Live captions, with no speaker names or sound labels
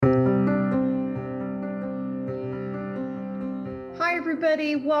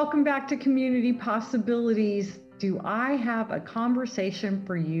everybody. Welcome back to Community Possibilities. Do I have a conversation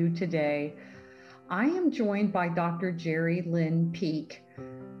for you today? I am joined by Dr. Jerry Lynn Peak.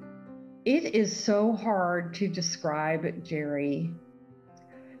 It is so hard to describe Jerry.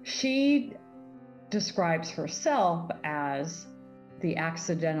 She describes herself as the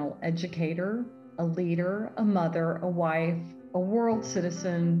accidental educator, a leader, a mother, a wife, a world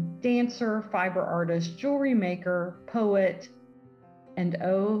citizen, dancer, fiber artist, jewelry maker, poet, and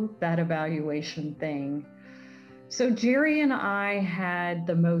oh, that evaluation thing. So Jerry and I had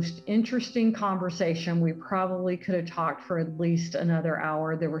the most interesting conversation. We probably could have talked for at least another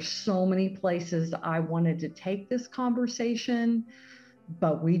hour. There were so many places I wanted to take this conversation,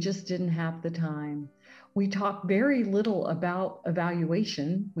 but we just didn't have the time. We talked very little about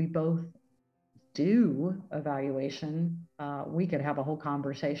evaluation. We both do evaluation. We could have a whole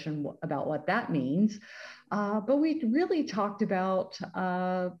conversation about what that means. But we really talked about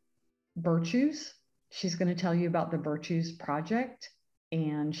virtues. She's going to tell you about the Virtues Project,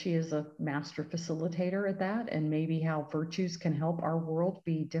 and she is a master facilitator at that, and maybe how virtues can help our world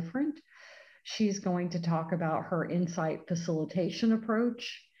be different. She's going to talk about her insight facilitation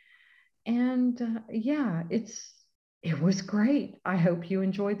approach. And it was great. I hope you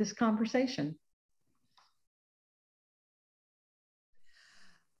enjoyed this conversation.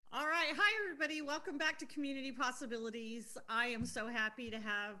 All right. Hi, everybody. Welcome back to Community Possibilities. I am so happy to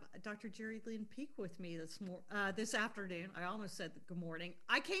have Dr. Jerry Lynn Peak with me this afternoon. I almost said good morning.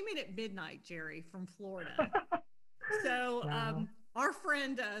 I came in at midnight, Jerry, from Florida. So Wow. our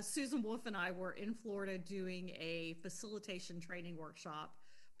friend Susan Wolf and I were in Florida doing a facilitation training workshop.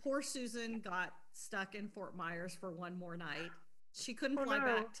 Poor Susan got stuck in Fort Myers for one more night. She couldn't Oh fly no.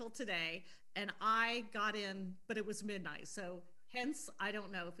 back till today, and I got in, but it was midnight. So hence, I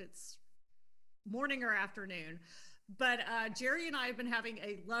don't know if it's morning or afternoon. But Jerry and I have been having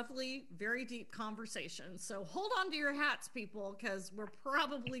a lovely, very deep conversation. So hold on to your hats, people, because we're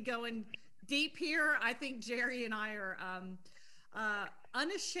probably going deep here. I think Jerry and I are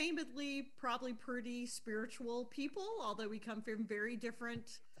unashamedly probably pretty spiritual people, although we come from very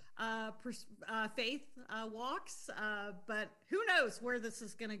different faith walks. But who knows where this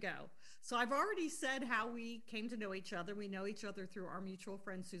is going to go? So I've already said how we came to know each other. We know each other through our mutual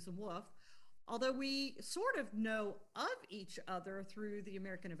friend Susan Wolf, although we sort of know of each other through the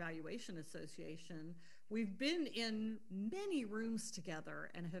American Evaluation Association. We've been in many rooms together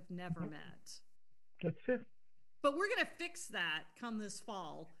and have never met. That's it. But we're going to fix that come this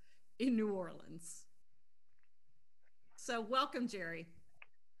fall in New Orleans. So welcome, Jerry.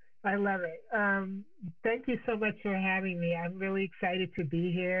 I love it. Thank you so much for having me. I'm really excited to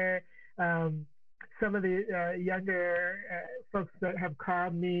be here. Um, some of the younger folks that have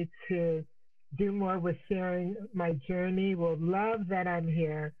called me to do more with sharing my journey will love that I'm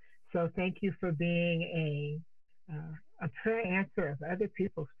here. So thank you for being a prayer answer of other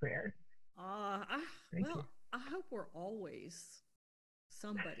people's prayers. Uh, I, Thank you. well, I hope we're always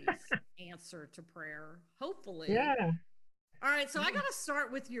somebody's answer to prayer, hopefully. Yeah. All right, so I Yeah. got to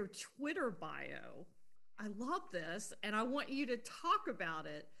start with your Twitter bio. I love this, and I want you to talk about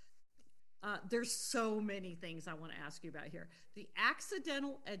it. There's so many things I want to ask you about here. The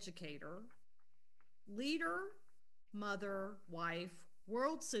accidental educator, leader, mother, wife,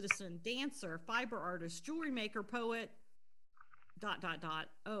 world citizen, dancer, fiber artist, jewelry maker, poet, dot, dot, dot.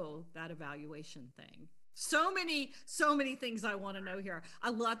 Oh, that evaluation thing. So many things I want to know here. I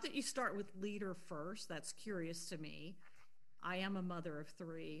love that you start with leader first. That's curious to me. I am a mother of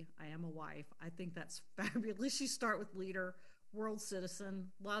three. I am a wife. I think that's fabulous. You start with leader, world citizen.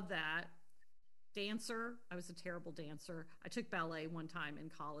 Love that. Dancer. I was a terrible dancer. I took ballet one time in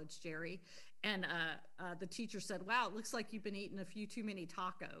college, Jerry, and the teacher said, "Wow, it looks like you've been eating a few too many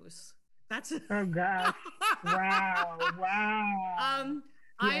tacos." That's Oh gosh. Wow. Wow. um,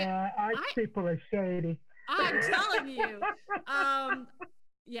 I Yeah, arts I people are shady. I'm telling you. Um,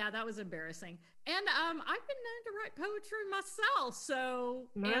 yeah, that was embarrassing. And I've been known to write poetry myself. So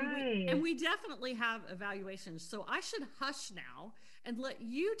Nice. we definitely have evaluations. So I should hush now and let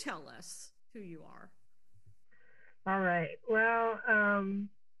you tell us who you are. All right. Well,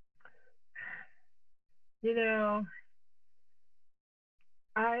 you know,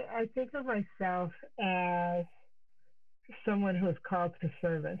 I think of myself as someone who is called to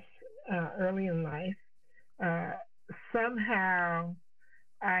service early in life. Uh, Somehow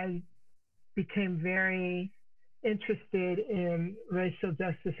I became very interested in racial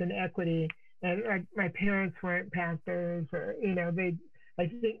justice and equity. And my parents weren't Panthers, or they.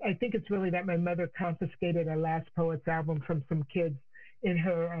 I think it's really that my mother confiscated a Last Poets album from some kids in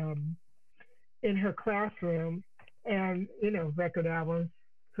her classroom, and record albums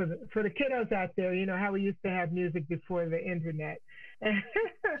for the kiddos out there. You know how we used to have music before the internet,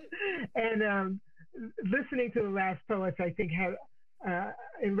 and listening to The Last Poets, I think had,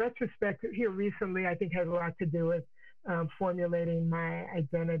 in retrospect, here recently, I think had a lot to do with formulating my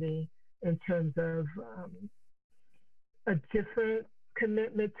identity in terms of a different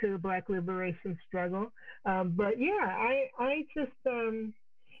commitment to the Black liberation struggle. But yeah, I just, I'm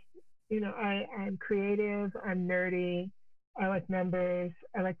creative, I'm nerdy, I like numbers,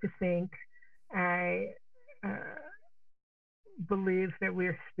 I like to think, I believe that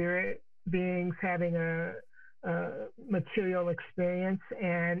we're spirit beings having a material experience,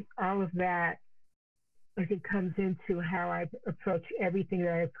 and all of that, I think, comes into how I approach everything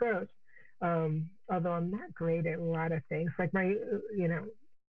that I approach. Although I'm not great at a lot of things, like I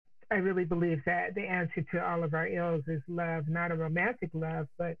really believe that the answer to all of our ills is love, not a romantic love,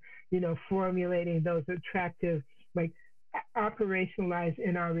 but, formulating those attractive, like operationalize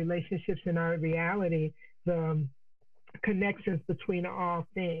in our relationships, in our reality, the connections between all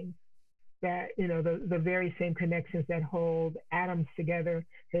things that, the very same connections that hold atoms together,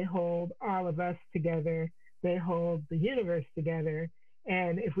 they hold all of us together, they hold the universe together.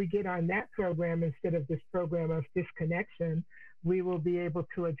 And if we get on that program instead of this program of disconnection, we will be able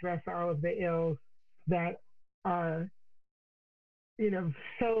to address all of the ills that are,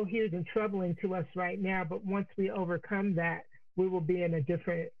 so huge and troubling to us right now. But once we overcome that, we will be in a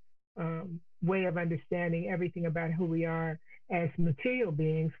different way of understanding everything about who we are as material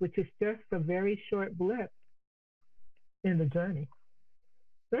beings, which is just a very short blip in the journey.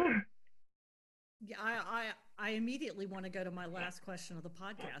 Yeah, I immediately want to go to my last question of the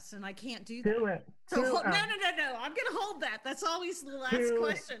podcast, and I can't do that. Do it. So no. I'm going to hold that. That's always the last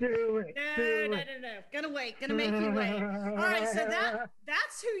question. Do it. No. Gonna wait. Gonna make you wait. All right. So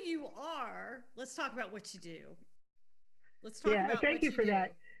that's who you are. Let's talk about what you do. Let's talk about thank what you for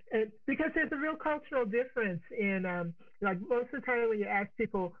that. Because there's a real cultural difference in, like most of the time when you ask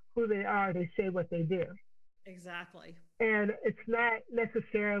people who they are, they say what they do. Exactly. And it's not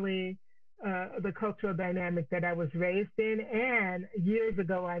necessarily the cultural dynamic that I was raised in. And years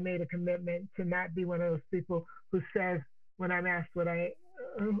ago, I made a commitment to not be one of those people who says, when I'm asked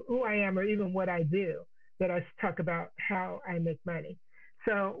who I am or even what I do, that I talk about how I make money.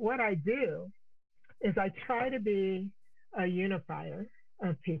 So what I do is I try to be a unifier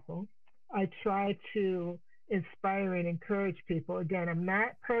of people. I try to inspire and encourage people. Again, I'm not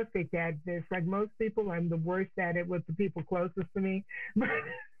perfect at this. Like most people, I'm the worst at it with the people closest to me.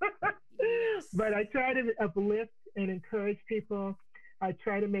 But I try to uplift and encourage people. I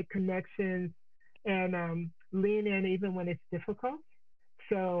try to make connections and lean in even when it's difficult.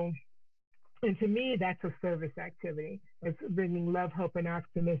 So, and to me, that's a service activity. It's bringing love, hope, and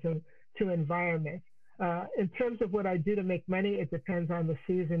optimism to environments. In terms of what I do to make money, it depends on the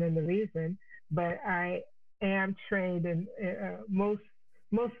season and the reason. But I am trained in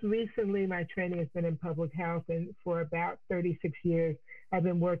most recently, my training has been in public health, and for about 36 years, I've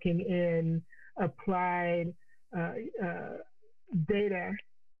been working in applied data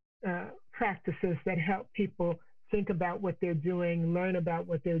practices that help people think about what they're doing, learn about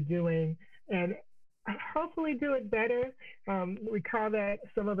what they're doing, and hopefully do it better. We call that,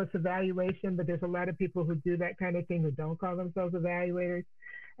 some of us, evaluation, but there's a lot of people who do that kind of thing who don't call themselves evaluators.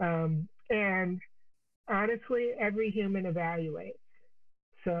 And honestly, every human evaluates.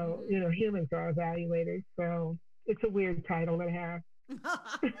 So, humans are evaluators. So it's a weird title to have.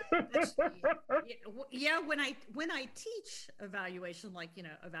 Yeah, when I teach evaluation, like,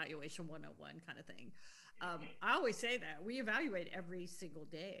 evaluation 101 kind of thing, I always say that we evaluate every single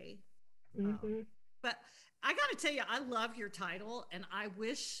day. But I got to tell you, I love your title, and I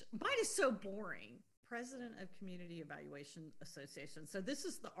wish mine is so boring. President of Community Evaluation Association. So this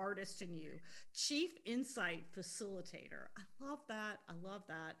is the artist in you, Chief Insight Facilitator. I love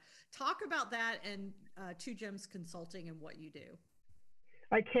that. Talk about that and Two Gems Consulting and what you do.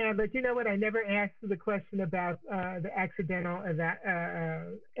 I can, but you know what? I never asked the question about the accidental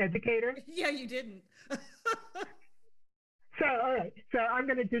educator. Yeah, you didn't. So, all right. So I'm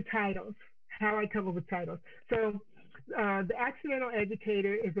going to do titles, how I come up with titles. So the accidental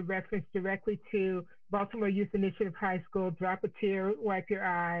educator is a reference directly to Baltimore Youth Initiative High School, drop a tear, wipe your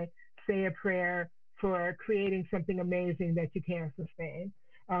eye, say a prayer for creating something amazing that you can't sustain.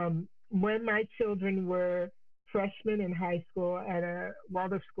 When my children were freshmen in high school at a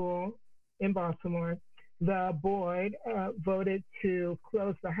Waldorf school in Baltimore, the board voted to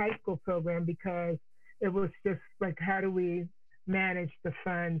close the high school program because it was just like, how do we manage the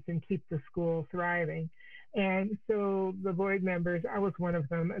funds and keep the school thriving? And so the board members, I was one of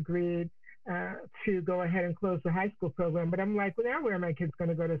them, agreed to go ahead and close the high school program. But I'm like, well, now where are my kids going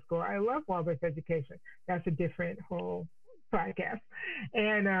to go to school? I love Waldorf education. That's a different whole podcast.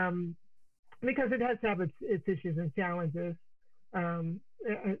 And because it has to have its issues and challenges.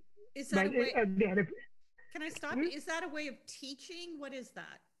 Is that a way, again, can I stop you? Is that a way of teaching? What is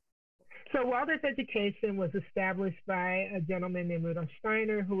that? So Waldorf education was established by a gentleman named Rudolf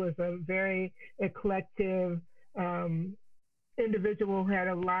Steiner, who was a very eclectic individual who had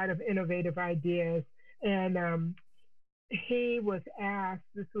a lot of innovative ideas. And he was asked,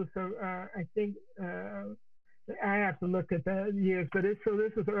 this was, I think, I have to look at the years, but this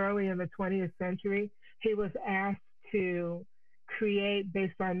was early in the 20th century. He was asked to create,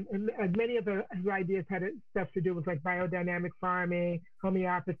 based on many of his ideas had stuff to do with like biodynamic farming,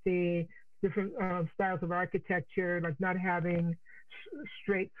 homeopathy, different styles of architecture, like not having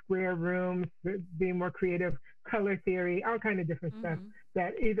straight square rooms, being more creative, color theory, all kind of different stuff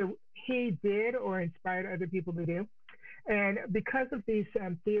that either he did or inspired other people to do. And because of these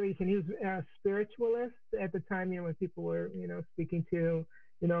theories, and he was a spiritualist at the time, when people were, speaking to,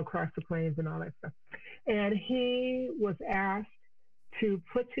 across the plains and all that stuff. And he was asked to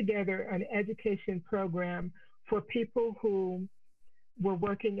put together an education program for people who were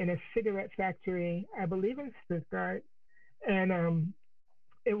working in a cigarette factory, I believe in Stuttgart. And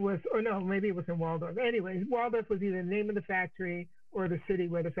it was, or no, maybe it was in Waldorf. Anyway, Waldorf was either the name of the factory or the city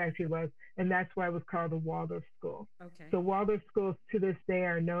where the factory was, and that's why it was called the Waldorf School. Okay. So Waldorf schools to this day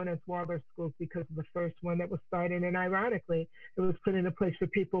are known as Waldorf schools because of the first one that was started, and ironically, it was put into place for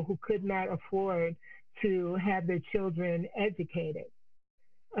people who could not afford to have their children educated.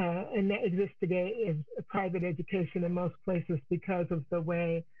 And that exists today is private education in most places because of the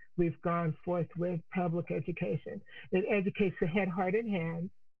way we've gone forth with public education. It educates the head, heart, and hands.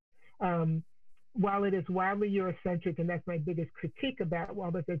 While it is wildly Eurocentric, and that's my biggest critique about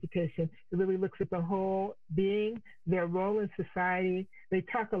Waldorf education, it really looks at the whole being, their role in society. They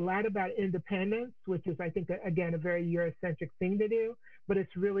talk a lot about independence, which is, I think, again, a very Eurocentric thing to do, but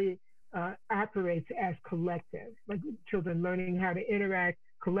it's really operates as collective, like children learning how to interact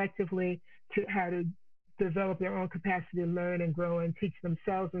collectively, to how to develop their own capacity to learn and grow and teach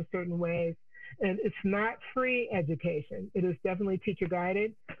themselves in certain ways. And it's not free education. It is definitely teacher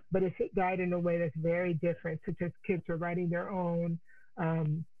guided, but it's guided in a way that's very different, such as kids are writing their own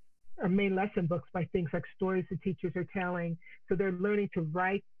main lesson books by things like stories the teachers are telling. So they're learning to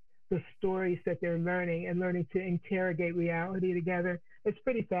write the stories that they're learning and learning to interrogate reality together. It's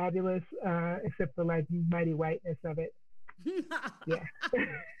pretty fabulous, except for like mighty whiteness of it. Yeah.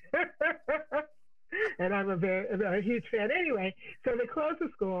 And I'm a very huge fan. Anyway, so they closed the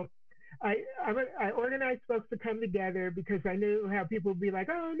school. I organized folks to come together because I knew how people would be like,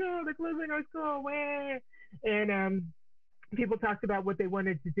 oh no, they're closing our school, where? And people talked about what they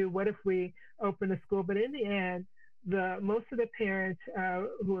wanted to do. What if we open the school? But in the end, most of the parents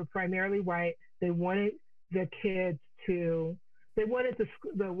who were primarily white, they wanted the kids to, they wanted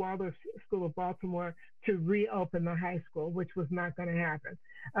the Waldorf School of Baltimore to reopen the high school, which was not going to happen.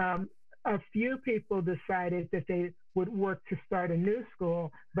 A few people decided that they would work to start a new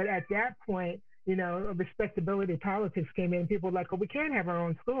school, but at that point, respectability politics came in. People were like, oh, we can't have our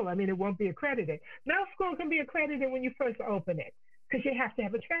own school. I mean, it won't be accredited. No school can be accredited when you first open it because you have to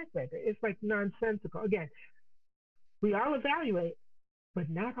have a track record. It's like nonsensical. Again, we all evaluate, but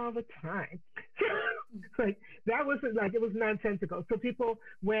not all the time. Like that wasn't like, it was nonsensical. So people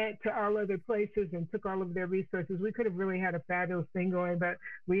went to all other places and took all of their resources. We could have really had a fabulous thing going, but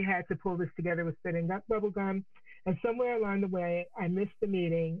we had to pull this together with spitting bubble gum. And somewhere along the way, I missed the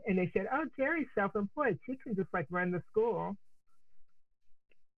meeting and they said, oh, Jerry's self-employed. She can just like run the school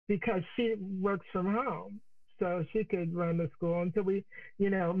because she works from home. So she could run the school until we,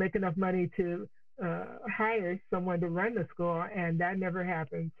 make enough money to hire someone to run the school, and that never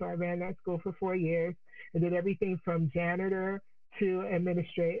happened. So I ran that school for 4 years. I did everything from janitor to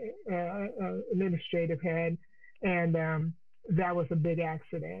administrative head, and that was a big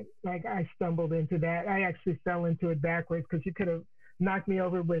accident. Like I stumbled into that. I actually fell into it backwards because you could have knocked me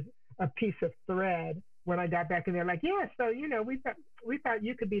over with a piece of thread when I got back in there. Like, yeah, so we thought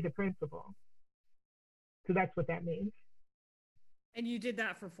you could be the principal. So that's what that means. And you did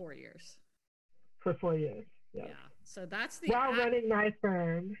that for 4 years. For 4 years. Yeah. So that's the while running my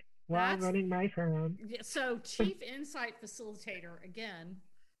firm. Yeah, so Chief Insight Facilitator, again,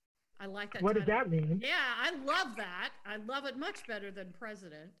 I like that. What does that mean? Yeah, I love that. I love it much better than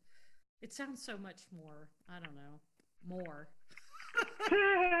president. It sounds so much more, I don't know, more.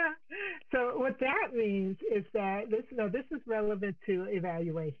 So what that means is that this is relevant to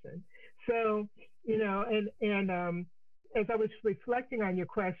evaluation. So, as I was reflecting on your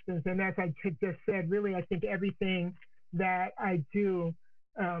questions, and as I just said, really, I think everything that I do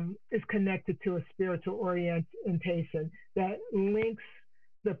is connected to a spiritual orientation that links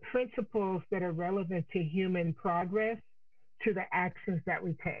the principles that are relevant to human progress to the actions that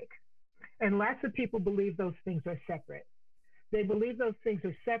we take. And lots of people believe those things are separate. They believe those things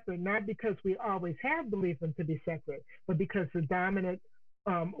are separate, not because we always have believed them to be separate, but because the dominant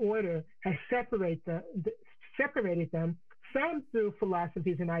order has separated them, some through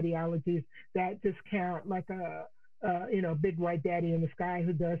philosophies and ideologies that discount, like a big white daddy in the sky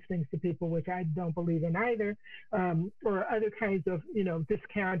who does things to people, which I don't believe in either, or other kinds of,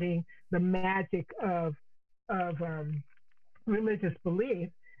 discounting the magic of religious belief.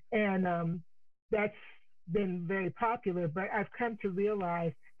 And that's been very popular, but I've come to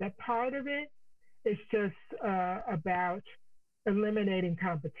realize that part of it is just about eliminating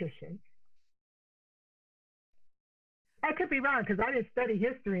competition. I could be wrong because I didn't study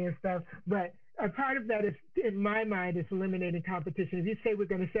history and stuff, but a part of that is, in my mind, is eliminating competition. If you say we're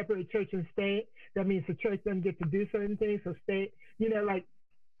going to separate church and state, that means the church doesn't get to do certain things, so state,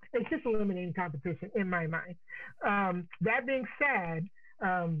 it's just eliminating competition in my mind. That being said,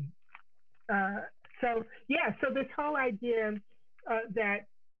 so this whole idea that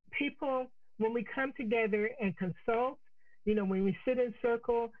people, when we come together and consult, when we sit in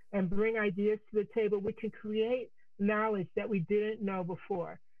circle and bring ideas to the table, we can create knowledge that we didn't know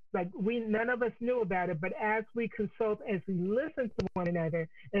before. Like none of us knew about it, but as we consult, as we listen to one another,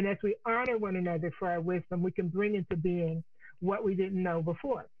 and as we honor one another for our wisdom, we can bring into being what we didn't know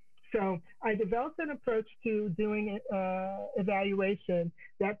before. So I developed an approach to doing evaluation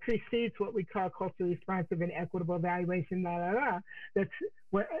that precedes what we call culturally responsive and equitable evaluation, that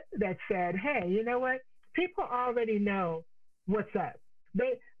said, hey, you know what? People already know what's up.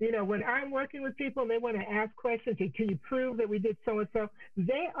 They, when I'm working with people and they want to ask questions, can you prove that we did so and so?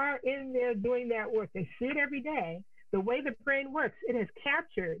 They are in there doing that work. They see it every day. The way the brain works, it has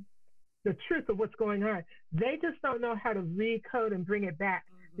captured the truth of what's going on. They just don't know how to recode and bring it back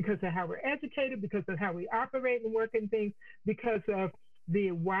because of how we're educated, because of how we operate and work in things, because of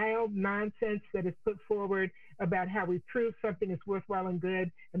the wild nonsense that is put forward about how we prove something is worthwhile and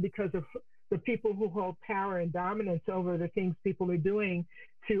good, and because of the people who hold power and dominance over the things people are doing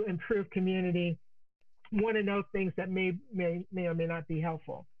to improve community want to know things that may or may not be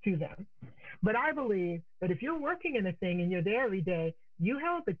helpful to them. But I believe that if you're working in a thing and you're there every day, you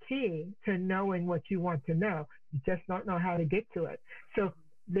have the key to knowing what you want to know. You just don't know how to get to it. So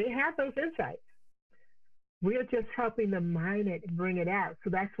they have those insights. We're just helping them mine it and bring it out. So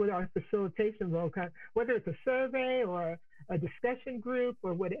that's what our facilitation role comes, whether it's a survey or a discussion group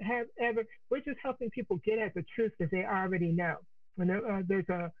or whatever, we're just helping people get at the truth that they already know. And there's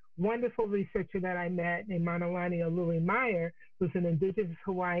a wonderful researcher that I met named Manalani Alui Meyer, who's an indigenous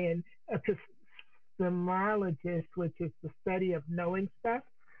Hawaiian epistemologist, which is the study of knowing stuff.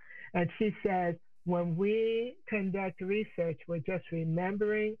 And she says, when we conduct research, we're just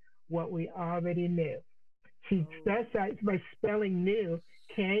remembering what we already knew. She does that by spelling new,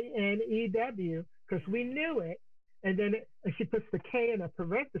 K-N-E-W, because we knew it. And then she puts the K in a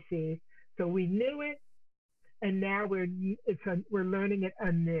parenthesis. So we knew it, and now we're learning it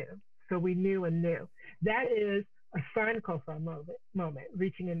anew. So we knew anew. That is a Sankofa moment,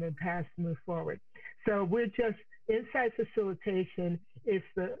 reaching in the past to move forward. So we're just, insight facilitation is,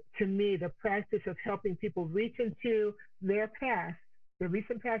 to me, the practice of helping people reach into their past, the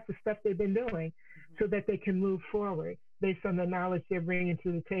recent past, the stuff they've been doing, so that they can move forward based on the knowledge they're bringing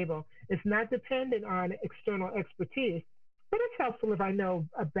to the table. It's not dependent on external expertise, but it's helpful if I know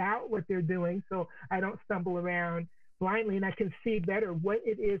about what they're doing so I don't stumble around blindly and I can see better what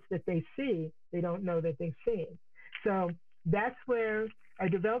it is that they see they don't know that they've seen. So that's where I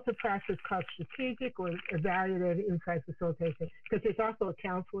developed a process called strategic or evaluative insight facilitation, because there's also a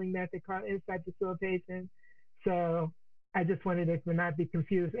counseling method called insight facilitation. So I just wanted it to not be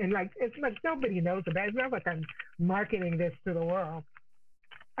confused. And it's like nobody knows about it. It's not like I'm marketing this to the world.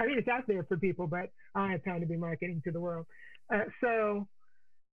 I mean, it's out there for people, but I don't have time to be marketing to the world. So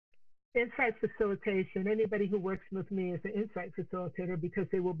insight facilitation, anybody who works with me is an insight facilitator, because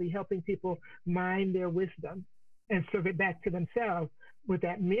they will be helping people mine their wisdom and serve it back to themselves with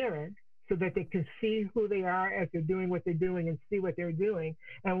that mirror, so that they can see who they are as they're doing what they're doing and see what they're doing.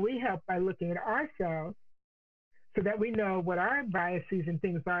 And we help by looking at ourselves so that we know what our biases and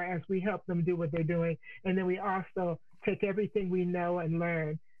things are as we help them do what they're doing. And then we also take everything we know and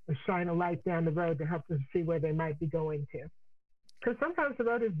learn and shine a light down the road to help them see where they might be going to. Because sometimes the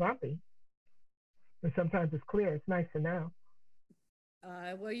road is bumpy, and sometimes it's clear. It's nice to know.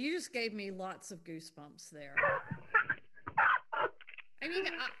 Well, you just gave me lots of goosebumps there. I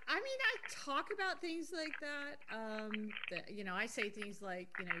talk about things like that. I say things like,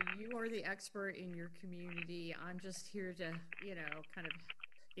 you are the expert in your community. I'm just here to, kind of,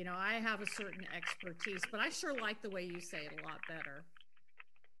 I have a certain expertise, but I sure like the way you say it a lot better.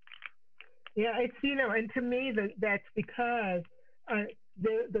 Yeah, it's, and to me, that's because uh,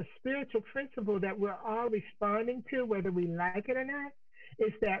 the spiritual principle that we're all responding to, whether we like it or not,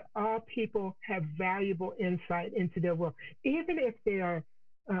 is that all people have valuable insight into their world, even if they are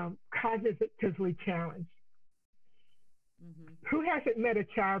cognitively challenged. Mm-hmm. Who hasn't met a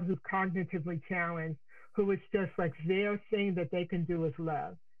child who's cognitively challenged, who is just like their thing that they can do is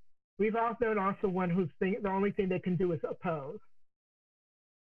love? We've all known also one who's the only thing they can do is oppose.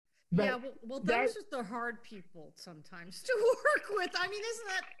 But yeah, well, those are the hard people sometimes to work with. I mean, isn't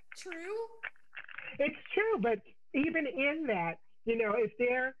that true? It's true, but even in that,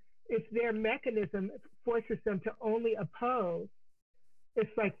 if their mechanism forces them to only oppose,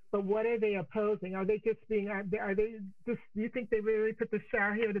 it's like, but what are they opposing? Are they just being? Are they just? Do you think they really put the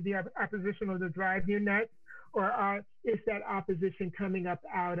shower here to be oppositional to drive you nuts, or is that opposition coming up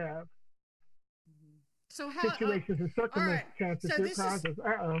out of situations and circumstances that causes?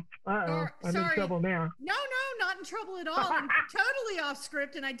 I'm in trouble now. No, not in trouble at all. I'm totally off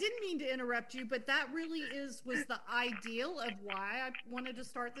script, and I didn't mean to interrupt you, but that really was the ideal of why I wanted to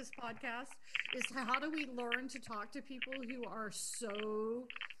start this podcast, is how do we learn to talk to people who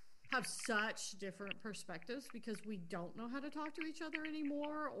have such different perspectives, because we don't know how to talk to each other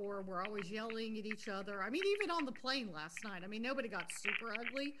anymore, or we're always yelling at each other. I mean, even on the plane last night, nobody got super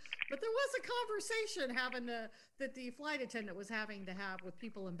ugly, but there was a conversation that the flight attendant was having to have with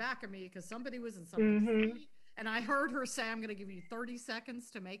people in back of me, because somebody was in somebody's seat. And I heard her say, I'm going to give you 30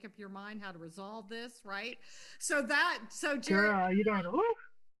 seconds to make up your mind how to resolve this, right? So Jerry, girl, you don't know.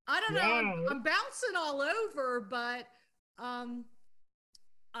 I don't know. I'm bouncing all over, but I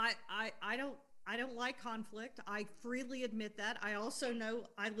don't like conflict. I freely admit that. I also know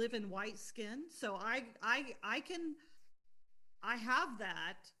I live in white skin, so I have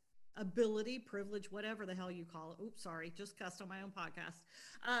that ability, privilege, whatever the hell you call it. Oops, sorry, just cussed on my own podcast.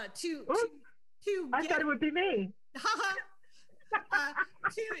 I thought it would be me.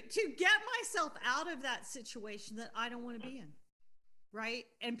 to get myself out of that situation that I don't want to be in. Right?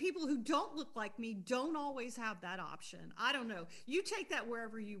 And people who don't look like me don't always have that option. I don't know. You take that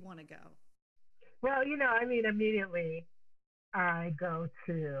wherever you want to go. Well, immediately I go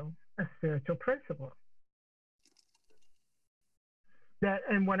to a spiritual principle. I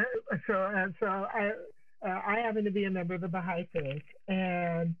happen to be a member of the Baha'i faith,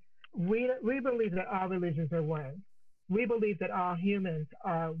 and we believe that all religions are one. We believe that all humans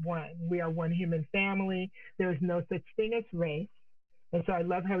are one. We are one human family. There is no such thing as race. And so I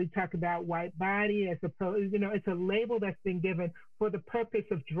love how we talk about white body as opposed, it's a label that's been given for the purpose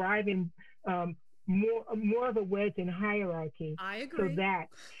of driving more of a wedge in hierarchy. I agree. So that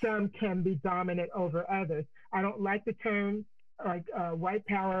some can be dominant over others. I don't like the term like white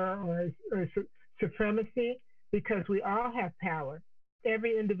power or supremacy, because we all have power.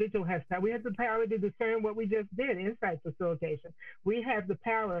 Every individual has power. We have the power to discern what we just did, insight facilitation. We have the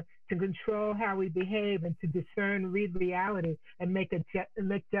power to control how we behave and to discern, read reality, and make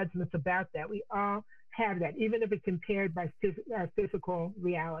judgments about that. We all have that, even if it's impaired by our physical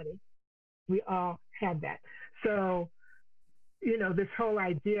reality. We all have that. So, this whole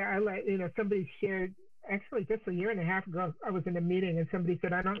idea, somebody shared, actually just a year and a half ago, I was in a meeting and somebody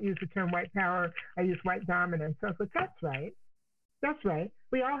said, I don't use the term white power, I use white dominance. So I was like, that's right. That's right.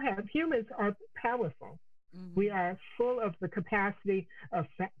 Humans are powerful. Mm-hmm. We are full of the capacity of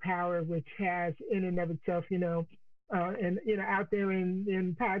power, which has in and of itself, out there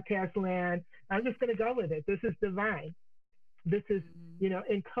in podcast land, I'm just going to go with it. This is divine. This is,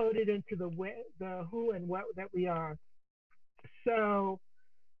 encoded into the who and what that we are. So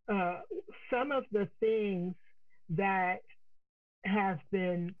some of the things that have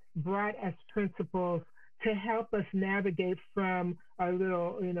been brought as principles to help us navigate from our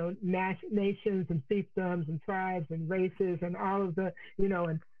little, nations and fiefdoms and tribes and races and all of the,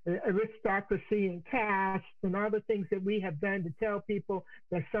 and aristocracy and caste and all the things that we have done to tell people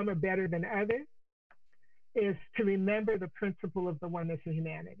that some are better than others, is to remember the principle of the oneness of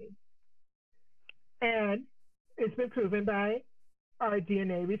humanity. And it's been proven by our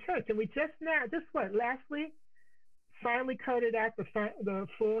DNA research. And we last week, finally coded out the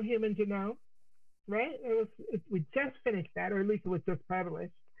full human genome. Right? We just finished that, or at least it was just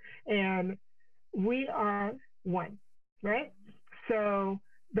published. And we are one, right? So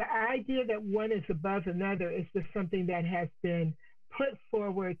the idea that one is above another is just something that has been put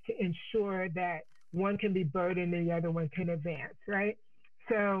forward to ensure that one can be burdened and the other one can advance, right?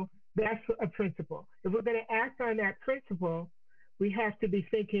 So that's a principle. If we're going to act on that principle, we have to be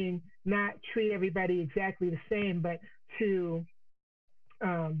thinking not treat everybody exactly the same, but to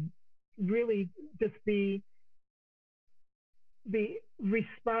really just be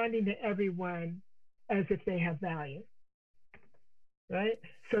responding to everyone as if they have value, right?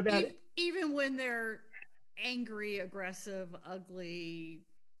 So that even when they're angry, aggressive, ugly,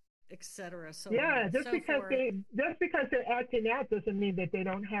 etc. So yeah, on just so because forth. they're acting out doesn't mean that they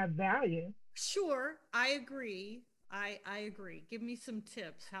don't have value. Sure, I agree. I agree. Give me some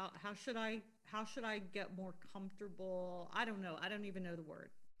tips. How should I get more comfortable? I don't know. I don't even know the word.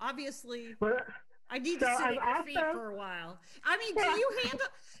 Obviously, Well, I need so to sit I've at your feet also for a while. I mean,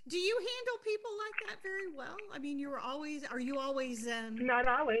 do you handle people like that very well? I mean, are you always not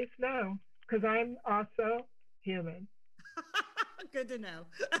always, no, because I'm also human. Good to know.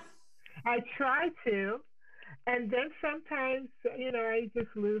 I try to, and then sometimes, I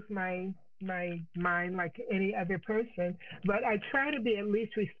just lose my mind like any other person. But I try to be at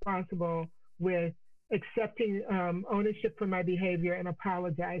least responsible with accepting ownership for my behavior and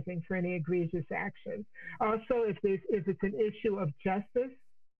apologizing for any egregious actions. Also, if it's an issue of justice,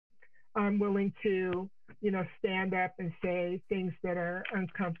 I'm willing to, stand up and say things that are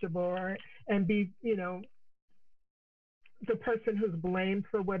uncomfortable, and be, the person who's blamed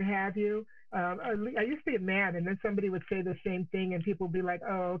for what have you. I used to get mad, and then somebody would say the same thing, and people would be like,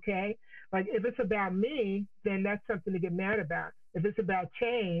 "Oh, okay." Like if it's about me, then that's something to get mad about. If it's about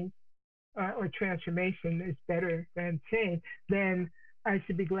change or transformation, is better than change. Then I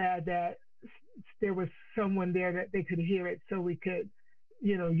should be glad that there was someone there that they could hear it, so we could,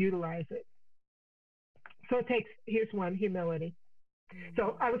 utilize it. So it takes, here's one, humility.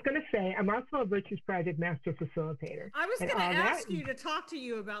 So I was going to say, I'm also a Virtues Project Master Facilitator. I was going to ask you to talk to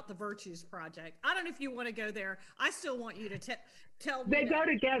you about the Virtues Project. I don't know if you want to go there. I still want you to tell me. They go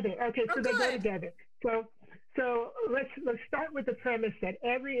together. Okay, so they go together. So let's start with the premise that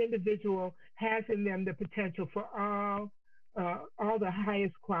every individual has in them the potential for all the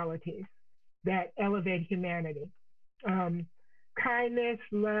highest qualities that elevate humanity. Kindness,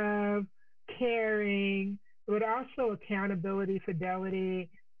 love, caring, but also accountability, fidelity,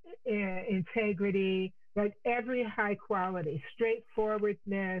 integrity, like every high quality,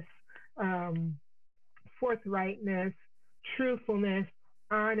 straightforwardness, forthrightness, truthfulness,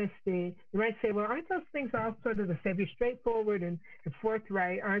 honesty. You might say, well, aren't those things all sort of the same? If you're straightforward and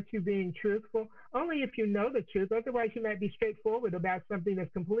forthright, aren't you being truthful? Only if you know the truth. Otherwise, you might be straightforward about something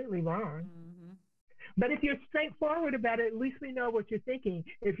that's completely wrong. Mm-hmm. But if you're straightforward about it, at least we know what you're thinking.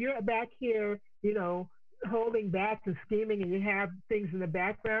 If you're back here, holding back and scheming, and you have things in the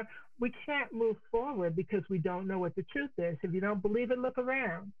background, we can't move forward because we don't know what the truth is. If you don't believe it, look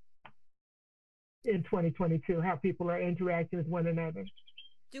around in 2022, how people are interacting with one another.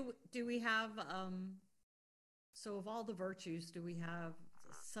 Do we have, so of all the virtues, do we have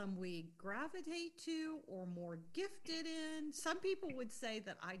some we gravitate to or more gifted in? Some people would say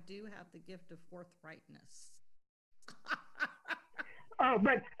that I do have the gift of forthrightness. Oh,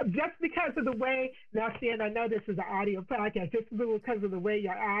 but just because of the way, now see, and I know this is an audio podcast, just because of the way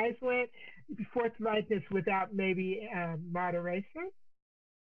your eyes went, forthrightness without maybe moderation?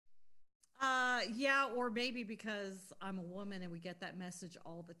 Yeah, or maybe because I'm a woman and we get that message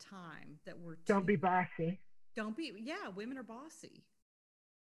all the time that we're don't be bossy. Yeah, women are bossy.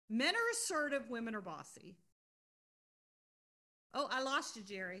 Men are assertive, women are bossy. Oh, I lost you,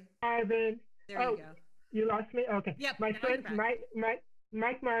 Jerry. Marvin. There you go. You lost me? Okay. Yep. My friends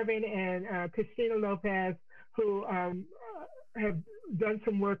Mike Marvin and Christina Lopez, who have done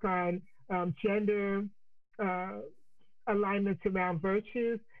some work on gender alignments around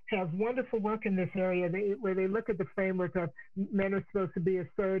virtues, have wonderful work in this area where they look at the framework of men are supposed to be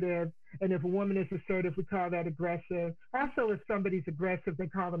assertive, and if a woman is assertive, we call that aggressive. Also, if somebody's aggressive, they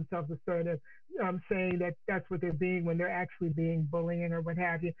call themselves assertive, saying that that's what they're being when they're actually being bullying or what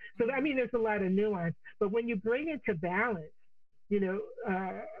have you. So, I mean, there's a lot of nuance. But when you bring it to balance,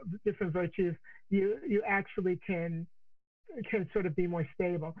 different virtues, you actually can sort of be more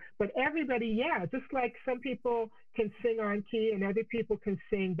stable. But everybody, yeah, just like some people can sing on key and other people can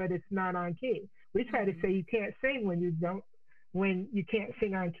sing, but it's not on key. We try to say you can't sing when you can't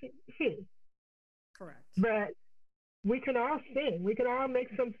sing on key. Correct. But we can all sing. We can all make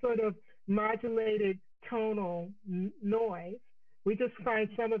some sort of modulated tonal noise. We just find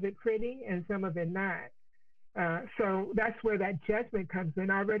some of it pretty and some of it not. So that's where that judgment comes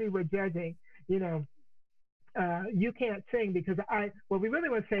in. Already we're judging, you can't sing because what we really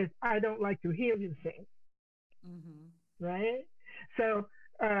want to say is, I don't like to hear you sing. Mm-hmm. Right? So,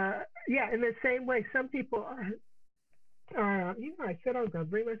 in the same way, some people I said I was going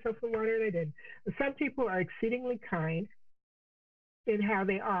to bring myself some water and I didn't. Some people are exceedingly kind in how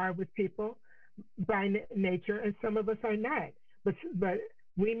they are with people by nature, and some of us are not. But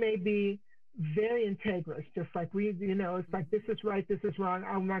we may be very integrous, just like it's like this is right, this is wrong.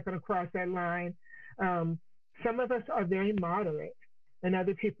 I'm not going to cross that line. Some of us are very moderate, and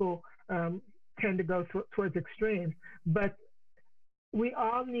other people tend to go towards extremes. But we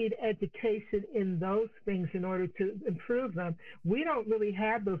all need education in those things in order to improve them. We don't really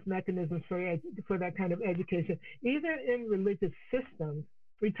have those mechanisms for that kind of education. Even in religious systems,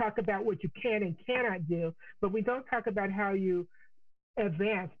 we talk about what you can and cannot do, but we don't talk about how you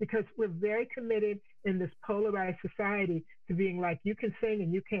advance, because we're very committed in this polarized society to being like, you can sing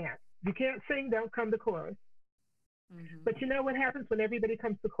and you can't. If you can't sing, don't come to chorus. Mm-hmm. But you know what happens when everybody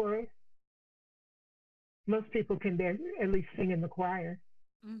comes to chorus? Most people can at least sing in the choir.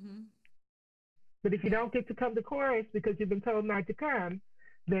 Mm-hmm. But if you don't get to come to chorus because you've been told not to come,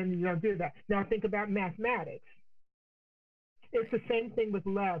 then you don't do that. Now think about mathematics. It's the same thing with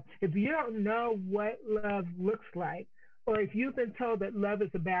love. If you don't know what love looks like, or if you've been told that love is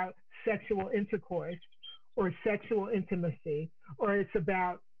about sexual intercourse or sexual intimacy, or it's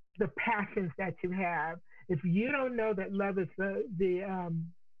about the passions that you have, if you don't know that love is the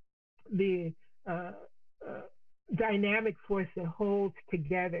dynamic force that holds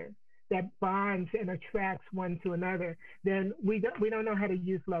together, that bonds and attracts one to another, then we don't know how to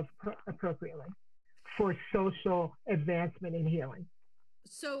use love appropriately for social advancement and healing.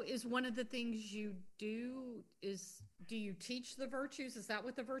 So is one of the things you do you teach the virtues? Is that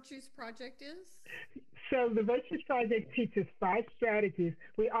what the Virtues Project is? So the Virtues Project teaches 5 strategies.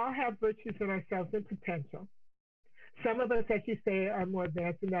 We all have virtues in ourselves and potential. Some of us, as you say, are more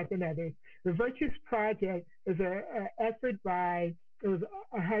advanced in that than others. The Virtues Project is an effort it was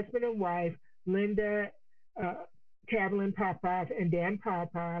a husband and wife, Linda Kavalin Popoff and Dan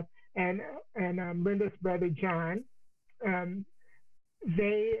Popoff, and Linda's brother, John.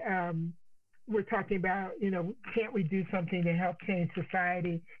 They were talking about, can't we do something to help change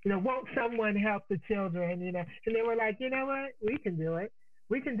society? Won't someone help the children? And they were like, you know what? We can do it.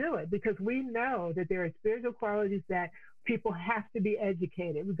 We can do it because we know that there are spiritual qualities that people have to be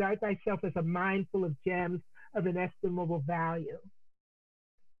educated. Regard thyself as a mind full of gems of inestimable value.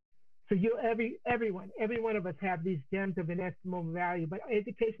 So every one of us have these gems of inestimable value, but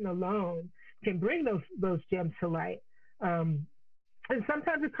education alone can bring those gems to light. And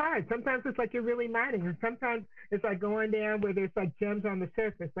sometimes it's hard. Sometimes it's like you're really mining, and sometimes it's like going down where there's like gems on the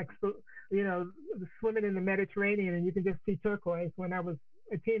surface, like swimming in the Mediterranean, and you can just see turquoise. When I was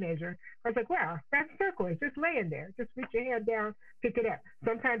a teenager, I was like, wow, that's turquoise, just laying there. Just reach your hand down, pick it up.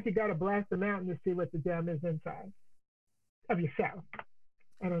 Sometimes you got to blast the mountain to see what the gem is inside of yourself.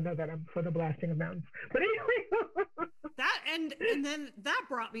 I don't know that I'm for the blasting of mountains, but anyway. That and then that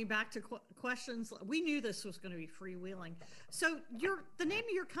brought me back to questions. We knew this was going to be freewheeling. So the name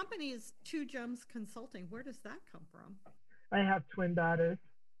of your company is Two Gems Consulting. Where does that come from? I have twin daughters.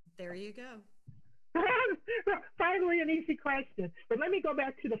 There you go. Finally, an easy question. But let me go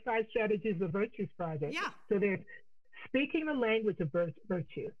back to the 5 strategies of Virtues Project. Yeah. So there's speaking the language of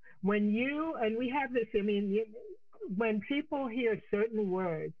virtue. And we have this, when people hear certain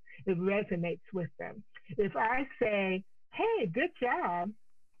words, it resonates with them. If I say, hey, good job,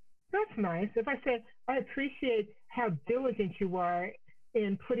 that's nice. If I say, I appreciate how diligent you are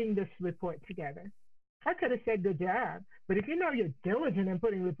in putting this report together, I could have said good job. But if you're diligent in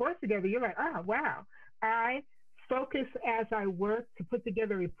putting reports together, you're like, oh, wow. I focus as I work to put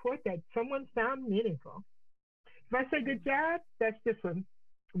together a report that someone found meaningful. If I say good job, that's just a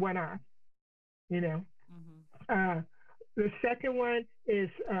one-off, Mm-hmm. The second one is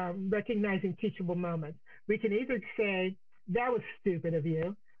recognizing teachable moments. We can either say, that was stupid of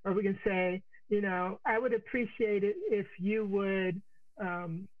you, or we can say, I would appreciate it if you would,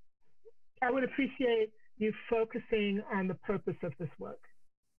 I would appreciate you focusing on the purpose of this work.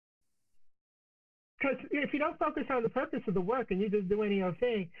 Because if you don't focus on the purpose of the work and you just do any old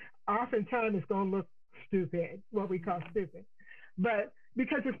thing, oftentimes it's going to look stupid, what we call stupid. But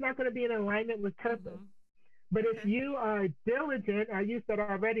because it's not going to be in alignment with purpose. Mm-hmm. But if you are diligent, I used that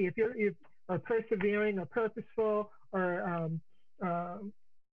already, if you are persevering or purposeful or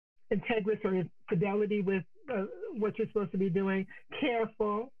integrous or fidelity with what you're supposed to be doing,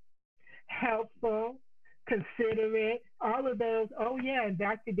 careful, helpful, considerate, all of those. Oh, yeah, and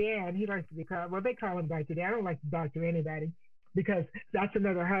Dr. Dan, he likes to be called, well, they call him Dr. Dan. I don't like to doctor anybody because that's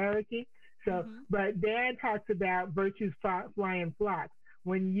another hierarchy. So, But Dan talks about virtues fly in flocks.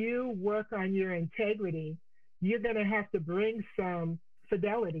 When you work on your integrity, you're going to have to bring some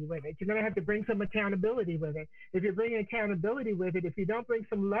fidelity with it. You're going to have to bring some accountability with it. If you're bringing accountability with it, if you don't bring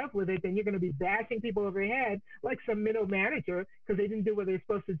some love with it, then you're going to be bashing people over your head like some middle manager because they didn't do what they're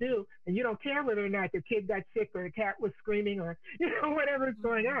supposed to do, and you don't care whether or not the kid got sick or the cat was screaming or whatever's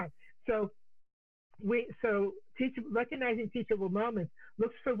going on. So recognizing teachable moments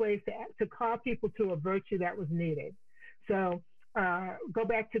looks for ways to call people to a virtue that was needed. So go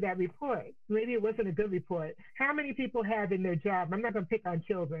back to that report. Maybe it wasn't a good report. How many people have in their job? I'm not going to pick on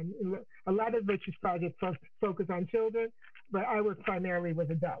children. A lot of Virtues projects focus on children, but I work primarily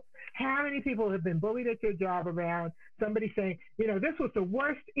with adults. How many people have been bullied at your job around somebody saying, this was the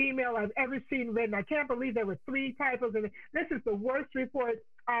worst email I've ever seen written. I can't believe there were 3 typos in it. This is the worst report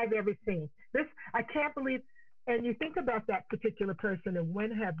I've ever seen. I can't believe. And you think about that particular person, and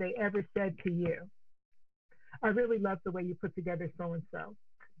when have they ever said to you, I really love the way you put together so-and-so.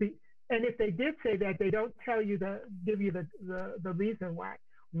 And if they did say that, they don't give you the reason why.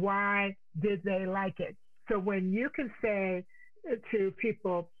 Why did they like it? So when you can say to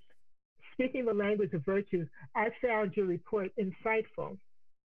people, speaking the language of virtues, I found your report insightful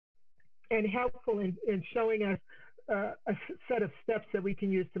and helpful in showing us a set of steps that we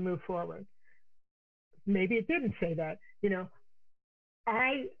can use to move forward. Maybe it didn't say that.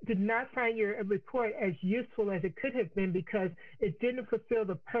 I did not find your report as useful as it could have been because it didn't fulfill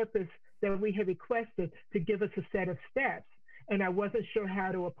the purpose that we had requested to give us a set of steps. And I wasn't sure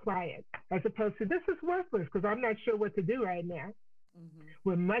how to apply it, as opposed to this is worthless because I'm not sure what to do right now. Mm-hmm.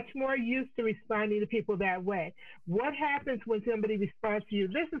 We're much more used to responding to people that way. What happens when somebody responds to you,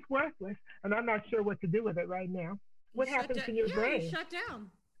 this is worthless, and I'm not sure what to do with it right now? What happens in your brain? You shut down.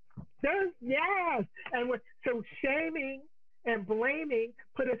 Yes. And so shaming and blaming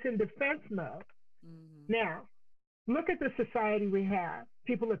put us in defense mode. Mm-hmm. Now, look at the society we have.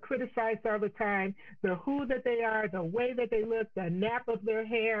 People are criticized all the time, the who that they are, the way that they look, the nap of their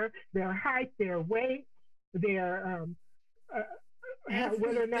hair, their height, their weight, their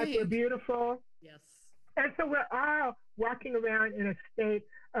whether or not they're beautiful. Yes. And so we're all walking around in a state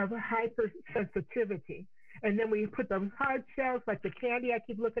of hypersensitivity. And then we put those hard shells, like the candy I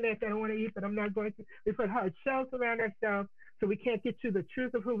keep looking at that I don't want to eat, but I'm not going to. We put hard shells around ourselves so we can't get to the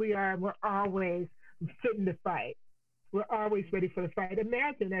truth of who we are. And we're always fitting to fight. We're always ready for the fight.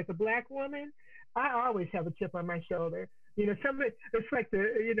 Imagine, as a Black woman, I always have a chip on my shoulder. It's like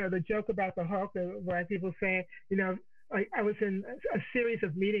the joke about the Hulk, where people say, I was in a series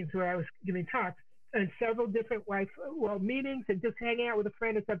of meetings where I was giving talks, and several different meetings and just hanging out with a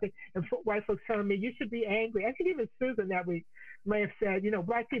friend or something, and white folks telling me, you should be angry. I think even Susan that week may have said,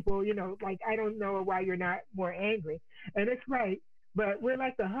 Black people, I don't know why you're not more angry. And it's right, but we're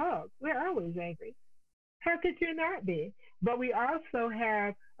like the Hulk. We're always angry. How could you not be? But we also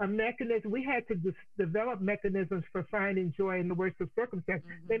have a mechanism. We had to develop mechanisms for finding joy in the worst of circumstances.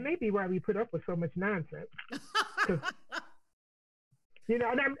 Mm-hmm. They may be why we put up with so much nonsense. And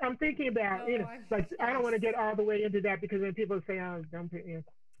I'm thinking about, I don't want to get all the way into that because then people say, oh, don't put me.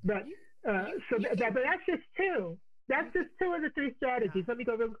 But but that's just 2. That's just 2 of the 3 strategies. Yeah. Let me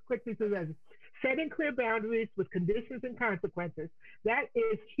go real quickly through those. Setting clear boundaries with conditions and consequences. That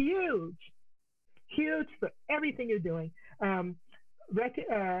is huge for everything you're doing. Honoring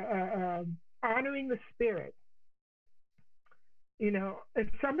the spirit. If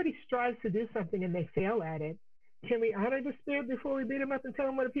somebody strives to do something and they fail at it, can we honor the spirit before we beat them up and tell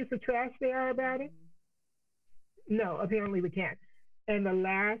them what a piece of trash they are about it? No, apparently we can't. And the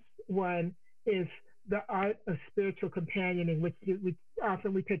last one is the art of spiritual companioning, which we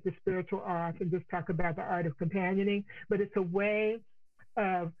take the spiritual off and just talk about the art of companioning. But it's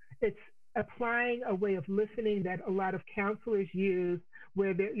it's applying a way of listening that a lot of counselors use,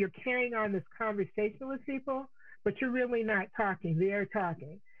 where you're carrying on this conversation with people, but you're really not talking. They're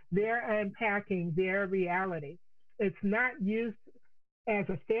talking. They're unpacking their reality. It's not used as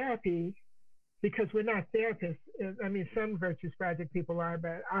a therapy because we're not therapists. I mean, some Virtues Project people are,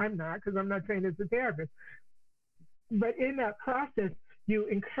 but I'm not, because I'm not trained as a therapist. But in that process, you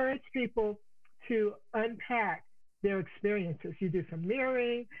encourage people to unpack their experiences. You do some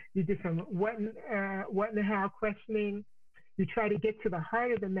mirroring, you do some what and how questioning. You try to get to the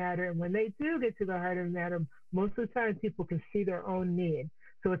heart of the matter. And when they do get to the heart of the matter, most of the time people can see their own need.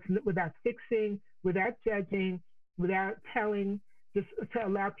 So it's without fixing, without judging, without telling, just to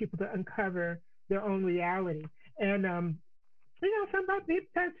allow people to uncover their own reality. And,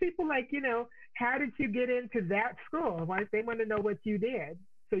 sometimes people how did you get into that school? Why they want to know what you did.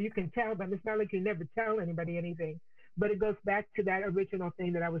 So you can tell them. It's not like you never tell anybody anything. But it goes back to that original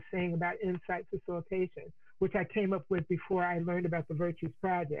thing that I was saying about insight facilitation, which I came up with before I learned about the Virtues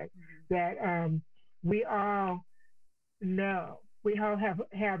Project, that we all know we all have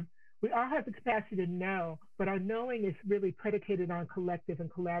the capacity to know, but our knowing is really predicated on collective and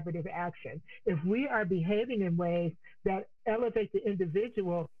collaborative action. If we are behaving in ways that elevate the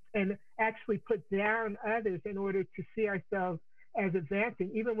individual and actually put down others in order to see ourselves as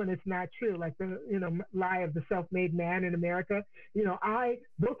advancing, even when it's not true, like the lie of the self-made man in America. I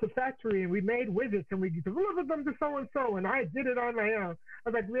built a factory and we made widgets and we delivered them to so and so, and I did it on my own. I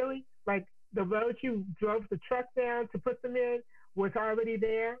was like, really? Like the road you drove the truck down to put them in was already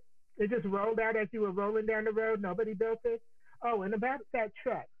there. It just rolled out as you were rolling down the road. Nobody built it. Oh, and about that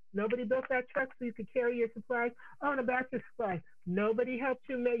truck. Nobody built that truck so you could carry your supplies. Oh, and about your supplies. Nobody helped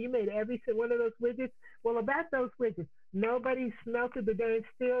you. You made every one of those widgets. Well, about those widgets, nobody smelted the darn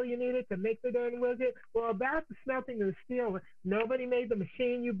steel you needed to make the darn widget. Well, about the smelting of the steel, nobody made the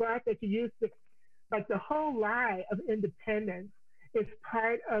machine you bought that you used to. Like the whole lie of independence is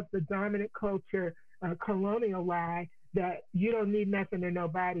part of the dominant culture, colonial lie that you don't need nothing or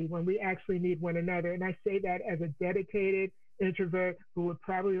nobody when we actually need one another. And I say that as a dedicated introvert who would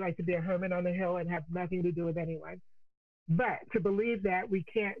probably like to be a hermit on the hill and have nothing to do with anyone. But to believe that we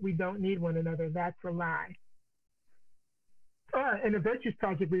don't need one another, that's a lie. In the Virtues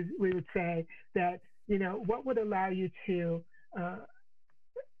Project, we would say that, what would allow you to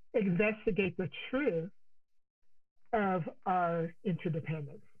investigate the truth of our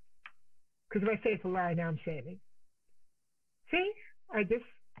interdependence? Because if I say it's a lie, now I'm shaming. See,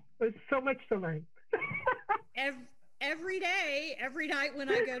 there's so much to learn. Every day, every night when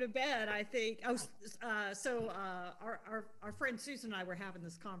I go to bed, I think, our friend Susan and I were having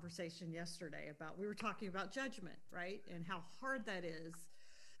this conversation yesterday we were talking about judgment, right? And how hard that is,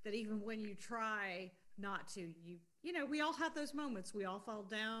 that even when you try not to, we all have those moments. We all fall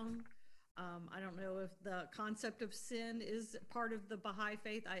down. I don't know if the concept of sin is part of the Baha'i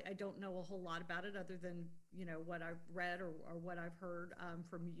faith. I don't know a whole lot about it other than, what I've read or what I've heard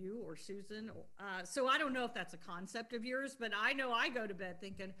from you or Susan. So I don't know if that's a concept of yours, but I know I go to bed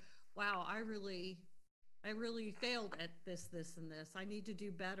thinking, wow, I really failed at this, and this. I need to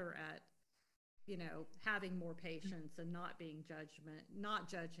do better at, having more patience and not being not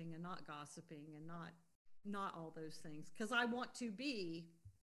judging and not gossiping and not all those things. 'Cause I want to be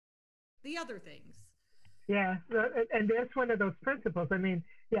the other things. Yeah, and there's one of those principles. I mean,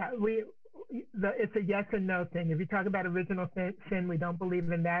 yeah, it's a yes and no thing. If you talk about original sin, we don't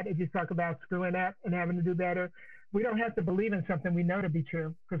believe in that. If you talk about screwing up and having to do better, we don't have to believe in something we know to be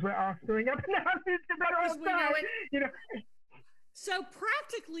true, because we're all screwing up and having to do better all the time. So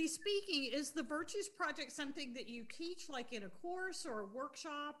practically speaking, is the Virtues Project something that you teach like in a course or a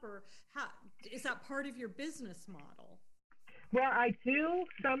workshop, or how is that part of your business model? Well, I do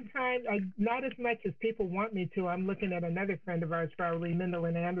sometimes, not as much as people want me to. I'm looking at another friend of ours, probably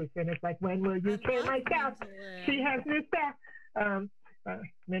Mindalyn Anderson. It's like, when will you train my staff? She has new staff.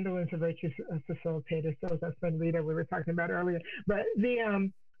 Mindalyn's a Virtues facilitator, so is our friend Rita we were talking about earlier. But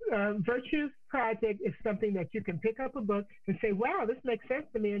the Virtues Project is something that you can pick up a book and say, wow, this makes sense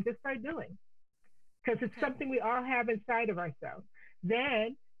to me, and just start doing. Because it's something we all have inside of ourselves.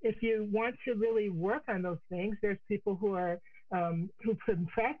 Then, if you want to really work on those things, there's people who are who've been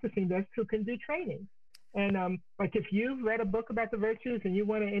practicing this, who can do training. And like if you've read a book about the virtues and you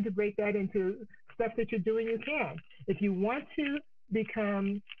want to integrate that into stuff that you're doing, you can. If you want to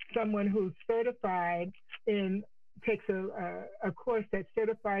become someone who's certified takes a course that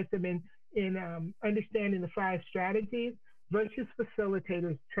certifies them in understanding the 5 strategies, Virtues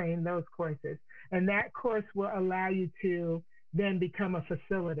facilitators train those courses. And that course will allow you to then become a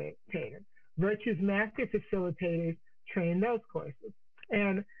facilitator. Virtues Master facilitators train those courses.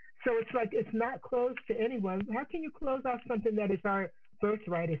 And so it's like, it's not closed to anyone. How can you close off something that is our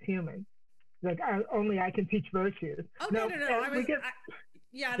birthright as humans? Like, only I can teach virtues. Oh, no. I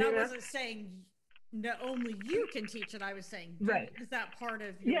wasn't saying no, only you can teach it. I was saying, right. Is that part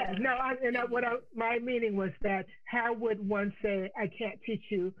of your... Yeah, no, my meaning was that how would one say, I can't teach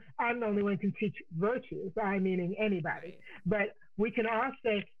you, I'm the only one who can teach virtues, I meaning anybody. Right. But we can all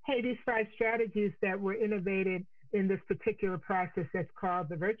say, hey, these 5 strategies that were innovated in this particular process that's called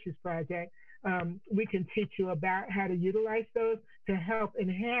the Virtues Project, we can teach you about how to utilize those to help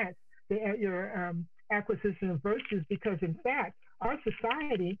enhance your acquisition of virtues, because in fact, our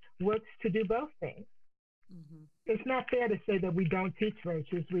society works to do both things. Mm-hmm. It's not fair to say that we don't teach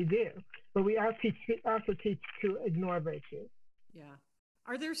virtues, we do, but we also teach to ignore virtues. Yeah.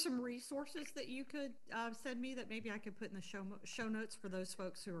 Are there some resources that you could send me that maybe I could put in the show notes for those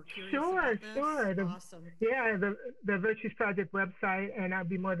folks who are curious about this? Sure. Awesome. Yeah, the Virtues Project website, and I'd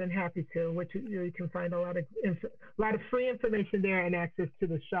be more than happy to. Which you can find a lot of free information there, and access to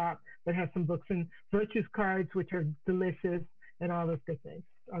the shop that has some books and virtues cards, which are delicious. and all those good things.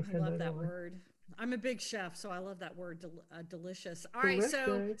 I'll I send love it that on. word. I'm a big chef, so I love that word, delicious. All right, Delicious.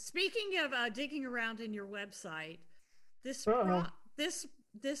 so speaking of digging around in your website, this Uh-oh.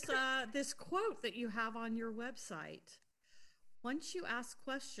 this quote that you have on your website: once you ask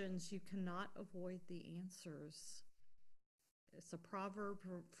questions, you cannot avoid the answers. It's a proverb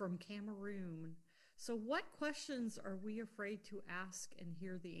from Cameroon. So, what questions are we afraid to ask and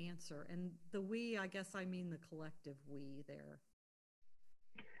hear the answer? And the we, I guess I mean the collective we there.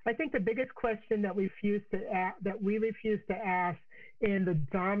 I think the biggest question that we refuse to ask in the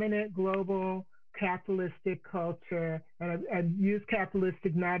dominant global capitalistic culture, and I use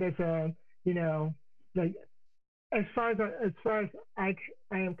capitalistic not as a, you know, like as far as I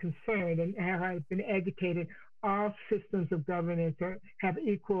am concerned, and how I've been educated, all systems of governance have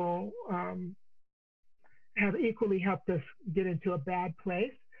equally helped us get into a bad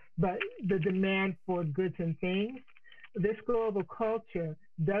place. But the demand for goods and things, this global culture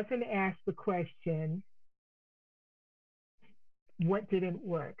doesn't ask the question, what didn't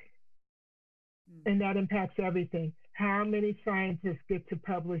work? And that impacts everything. How many scientists get to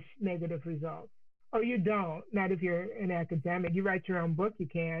publish negative results? Oh, you don't. Not if you're an academic. You write your own book, you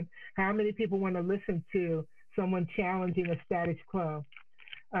can. How many people want to listen to someone challenging a status quo?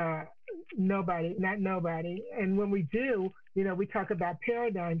 Nobody, not nobody. And when we do, we talk about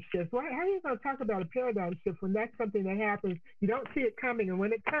paradigm shifts. How are you going to talk about a paradigm shift when that's something that happens? You don't see it coming, and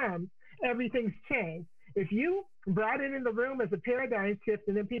when it comes, everything's changed. If you brought it in the room as a paradigm shift,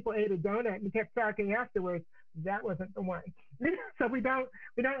 and then people ate a donut and kept talking afterwards, that wasn't the one. So we don't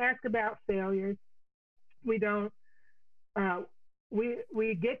ask about failures. We don't.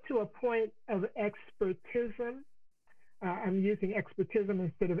 We get to a point of expertism. I'm using expertism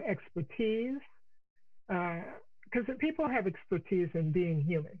instead of expertise, because people have expertise in being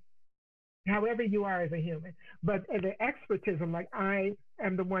human, however you are as a human. But the expertism, like I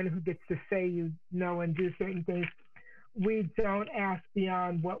am the one who gets to say and do certain things, we don't ask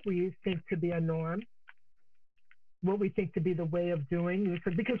beyond what we think to be a norm, what we think to be the way of doing,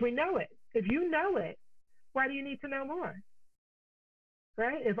 because we know it. If you know it, why do you need to know more?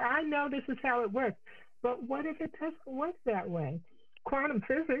 Right? If I know this is how it works, but what if it doesn't work that way? Quantum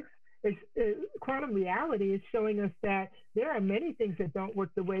physics, quantum reality is showing us that there are many things that don't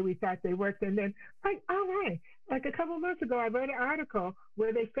work the way we thought they worked. And then, like a couple of months ago, I read an article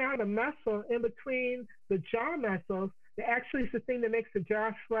where they found a muscle in between the jaw muscles that actually is the thing that makes the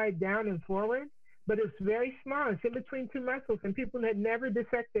jaw slide down and forward. But it's very small. It's in between two muscles, and people had never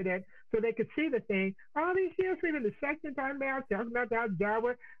dissected it so they could see the thing. All these years we've been dissecting, talking about how jaw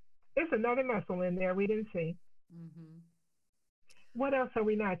works. There's another muscle in there we didn't see. Mm-hmm. What else are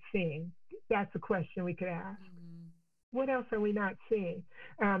we not seeing? That's a question we could ask. Mm-hmm. What else are we not seeing?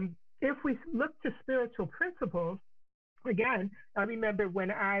 If we look to spiritual principles, again, I remember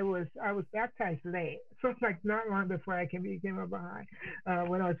when I was baptized late, so it's like not long before I became a Baha'i,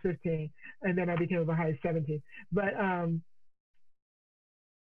 when I was 15, and then I became a Baha'i at 17. But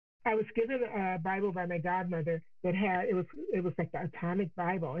I was given a Bible by my godmother that had it was like the Atomic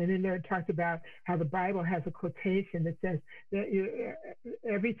Bible, and in there it talks about how the Bible has a quotation that says that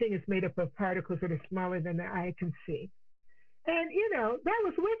everything is made up of particles that are smaller than the eye can see, and that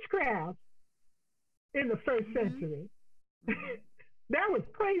was witchcraft in the first century. That was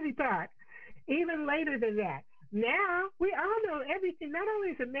crazy talk. Even later than that. Now, we all know everything. Not only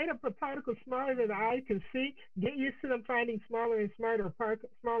is it made up of particles smaller than the eye can see, get used to them finding smaller and smaller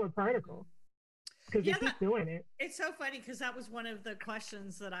smaller particles. Because they keep doing it. It's so funny because that was one of the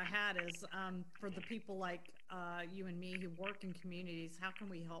questions that I had is for the people like you and me who work in communities, how can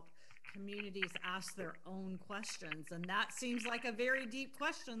we help communities ask their own questions? And that seems like a very deep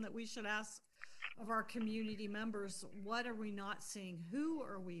question that we should ask of our community members. What are we not seeing? Who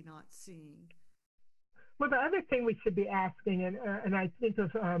are we not seeing? Well, the other thing we should be asking, and I think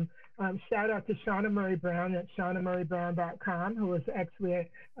of shout out to Shauna Murray Brown at shaunamurraybrown.com, who is actually,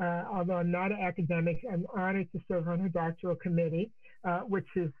 although I'm not an academic, I'm honored to serve on her doctoral committee, which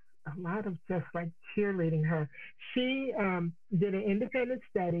is a lot of just like cheerleading her. She did an independent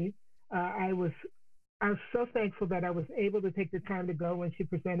study. I was so thankful that I was able to take the time to go when she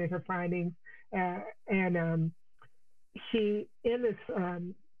presented her findings. And she, in this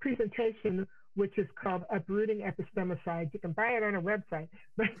presentation, which is called Uprooting Epistemicide. You can buy it on her website,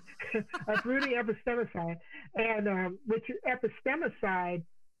 but Uprooting Epistemicide. And which epistemicide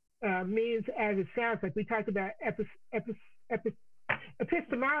means, as it sounds like, we talked about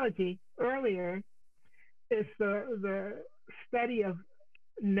epistemology earlier, is the study of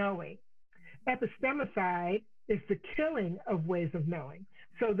knowing. Epistemicide It's the killing of ways of knowing.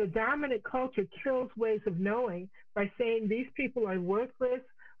 So the dominant culture kills ways of knowing by saying these people are worthless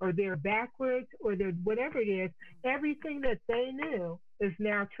or they're backwards or they're whatever it is. Everything that they knew is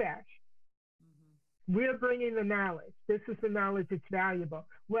now trash. We're bringing the knowledge. This is the knowledge that's valuable.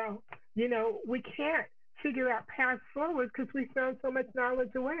 Well, we can't figure out paths forward because we thrown so much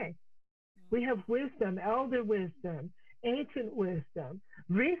knowledge away. We have wisdom, elder wisdom, ancient wisdom,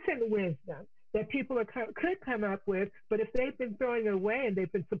 recent wisdom that people could come up with, but if they've been throwing it away and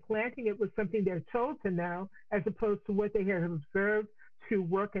they've been supplanting it with something they're told to know, as opposed to what they have observed to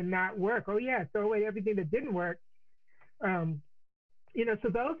work and not work. Oh yeah, throw away everything that didn't work. So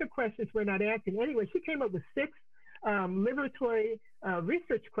those are questions we're not answering. Anyway, she came up with 6 liberatory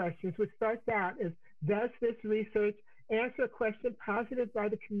research questions, which starts out as, does this research answer a question posited by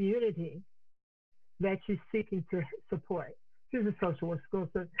the community that she's seeking to support? She's a social work school,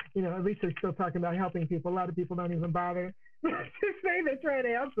 so, research still talking about helping people. A lot of people don't even bother to say they're trying to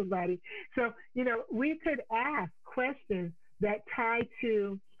help somebody. So, we could ask questions that tie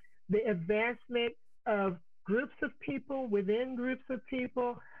to the advancement of groups of people within groups of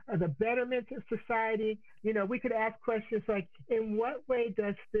people, the betterment of society. We could ask questions like, in what way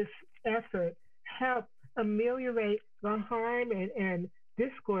does this effort help ameliorate the harm and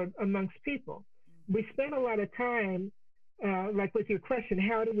discord amongst people? We spend a lot of time, like with your question,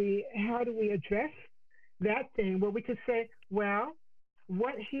 how do we address that thing? Well, we could say, well,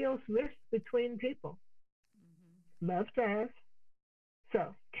 what heals rifts between people? Love does.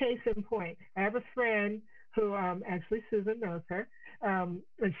 So, case in point, I have a friend who, actually Susan knows her,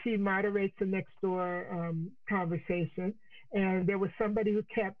 and she moderates the next door conversation. And there was somebody who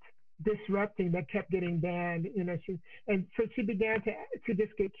kept disrupting, that kept getting banned, and so she began to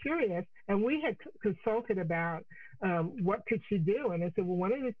just get curious. And we had consulted about what could she do. And I said, well,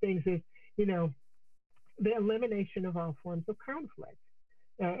 one of the things is, the elimination of all forms of conflict.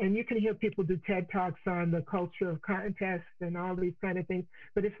 And you can hear people do TED Talks on the culture of contest and all these kind of things.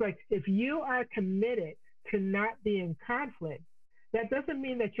 But it's like, if you are committed to not be in conflict, that doesn't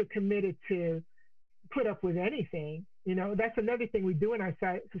mean that you're committed to put up with anything. That's another thing we do in our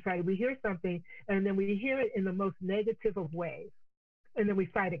society. We hear something and then we hear it in the most negative of ways, and then we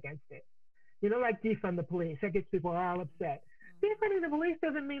fight against it. Like defund the police. That gets people all upset. Defunding the police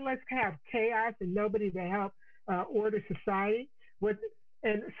doesn't mean let's have chaos and nobody to help order society.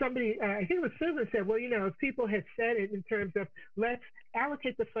 And somebody, I think it was Susan, said, well, if people had said it in terms of, let's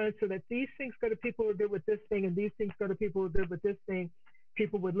allocate the funds so that these things go to people who are good with this thing and these things go to people who are good with this thing,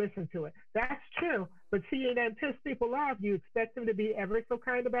 people would listen to it. That's true. But see, it then piss people off. You expect them to be ever so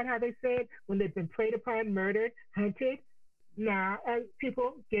kind about how they say it when they've been preyed upon, murdered, hunted. Now,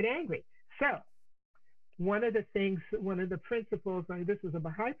 people get angry. So one of the principles, this is a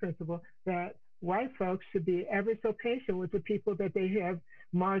Baha'i principle, that white folks should be ever so patient with the people that they have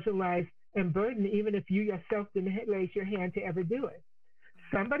marginalized and burdened, even if you yourself didn't raise your hand to ever do it.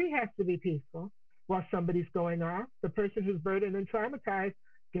 Somebody has to be peaceful while somebody's going off. The person who's burdened and traumatized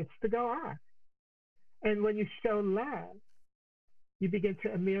gets to go off. And when you show love, you begin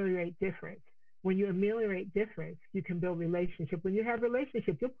to ameliorate difference. When you ameliorate difference, you can build relationship. When you have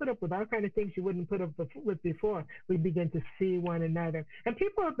relationship, you'll put up with all kinds of things you wouldn't put up with before. We begin to see one another. And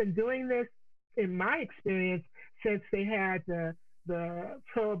people have been doing this, in my experience, since they had the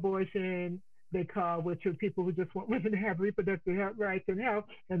pro-abortion, they call, which are people who just want women to have reproductive rights and health,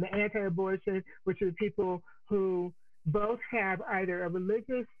 and the anti-abortion, which are people who both have either a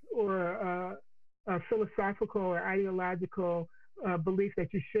religious or a philosophical or ideological belief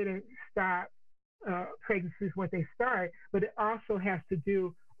that you shouldn't stop pregnancies when they start, but it also has to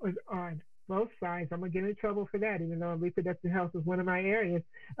do with, on both sides. I'm going to get in trouble for that, even though reproductive health is one of my areas,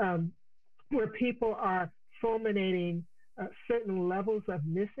 where people are fulminating certain levels of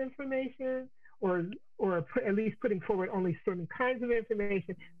misinformation or at least putting forward only certain kinds of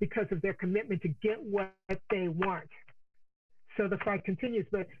information because of their commitment to get what they want. So the fight continues,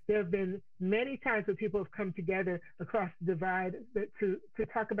 but there have been many times where people have come together across the divide to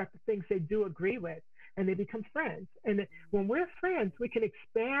talk about the things they do agree with, and they become friends. And when we're friends, we can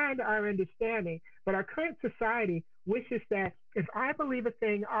expand our understanding. But our current society wishes that if I believe a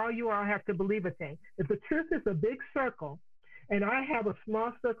thing, all you all have to believe a thing. If the truth is a big circle, and I have a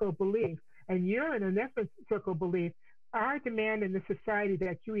small circle of belief, and you're in a different circle of belief, our demand in the society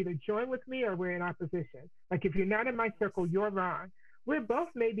that you either join with me or we're in opposition. Like if you're not in my circle, you're wrong. We're both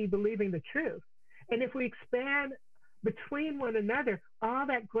maybe believing the truth. And if we expand between one another, all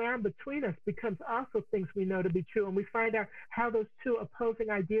that ground between us becomes also things we know to be true. And we find out how those two opposing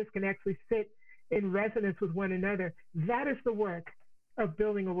ideas can actually sit in resonance with one another. That is the work of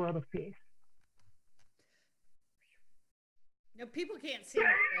building a world of peace. People can't see me,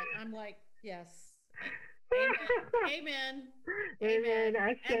 but I'm like, yes. Amen. Amen.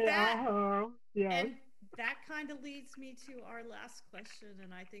 I say yes. And that kind of leads me to our last question,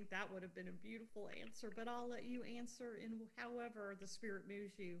 and I think that would have been a beautiful answer, but I'll let you answer in however the Spirit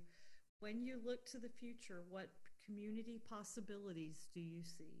moves you. When you look to the future, what community possibilities do you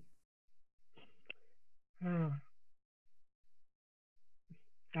see?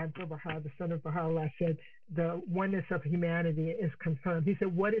 Abdul Baha, the son of Baha'u'llah, said the oneness of humanity is confirmed. He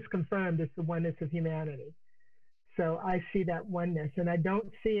said, what is confirmed is the oneness of humanity. So I see that oneness, and I don't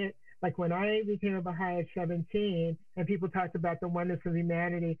see it like when I became a Baha'i at 17 and people talked about the oneness of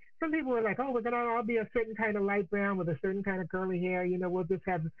humanity. Some people were like, oh, we're going to all be a certain kind of light brown with a certain kind of curly hair. We'll just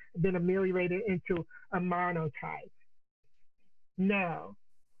have been ameliorated into a monotype. No.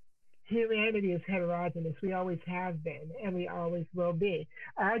 Humanity is heterogeneous. We always have been, and we always will be.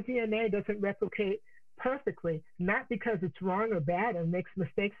 Our DNA doesn't replicate perfectly, not because it's wrong or bad and makes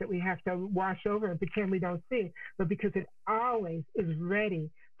mistakes that we have to wash over and pretend we don't see, but because it always is ready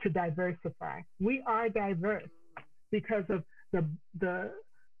to diversify. We are diverse because of the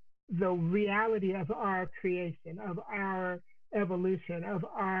reality of our creation, of our evolution, of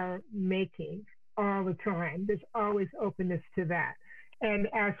our making all the time. There's always openness to that. And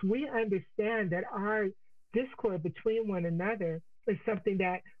as we understand that our discord between one another is something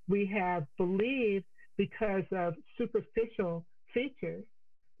that we have believed because of superficial features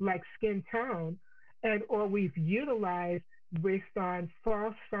like skin tone, or we've utilized based on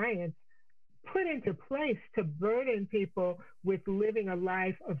false science put into place to burden people with living a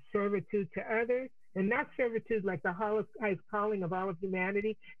life of servitude to others, and not servitude like the highest calling of all of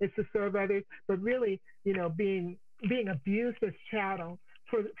humanity is to serve others, but really, being abused as chattel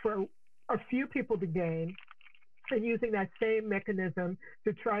for a few people to gain, and using that same mechanism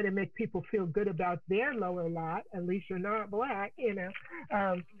to try to make people feel good about their lower lot. At least you're not Black,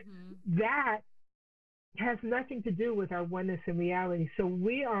 That has nothing to do with our oneness in reality. So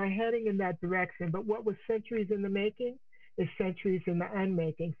we are heading in that direction. But what was centuries in the making is centuries in the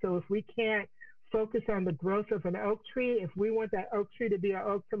unmaking. So if we can't focus on the growth of an oak tree, if we want that oak tree to be an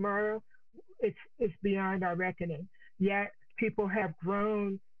oak tomorrow, it's beyond our reckoning. Yet people have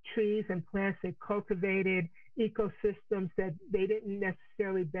grown trees and plants and cultivated ecosystems that they didn't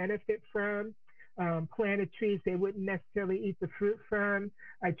necessarily benefit from, planted trees they wouldn't necessarily eat the fruit from.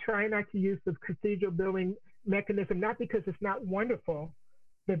 I try not to use the cathedral building mechanism, not because it's not wonderful,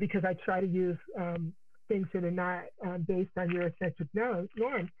 but because I try to use things that are not based on Eurocentric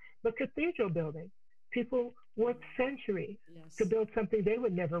norms. But cathedral building, people worked centuries to build something they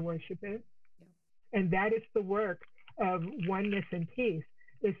would never worship in. Yeah. And that is the work of oneness and peace,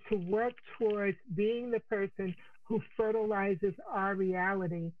 is to work towards being the person who fertilizes our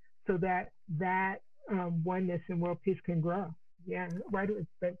reality so that oneness and world peace can grow. Yeah,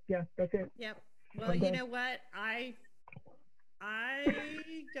 that's it. Yep. Well, you know what? I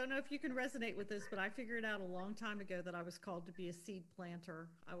don't know if you can resonate with this, but I figured out a long time ago that I was called to be a seed planter.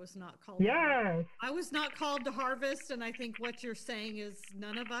 I was not called. Yes. I was not called to harvest, and I think what you're saying is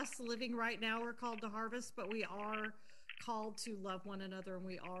none of us living right now are called to harvest, but we are called to love one another, and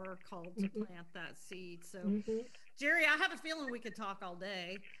we are called to plant that seed. So, Jerry, I have a feeling we could talk all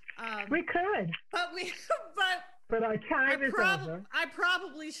day. We could, but our time is over. I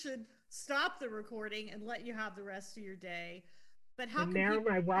probably should stop the recording and let you have the rest of your day. But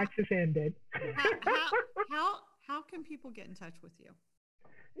my watch has ended. How can people get in touch with you?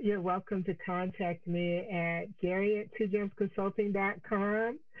 You're welcome to contact me at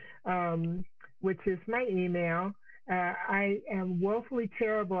Gary@twogemsconsulting.com, which is my email. I am woefully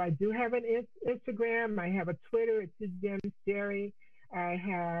terrible. I do have an Instagram. I have a Twitter at 2GemsJerry. I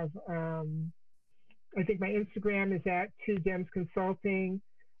have, I think my Instagram is at 2GemsConsulting.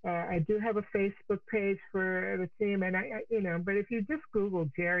 I do have a Facebook page for the team, and but if you just Google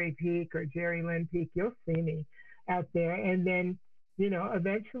Jerry Peak or Jerry Lynn Peak, you'll see me out there. And then,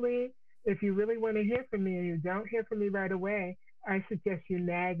 eventually, if you really want to hear from me and you don't hear from me right away, I suggest you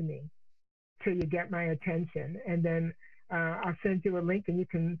nag me till you get my attention, and then I'll send you a link, and you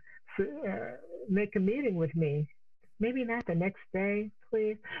can make a meeting with me. Maybe not the next day,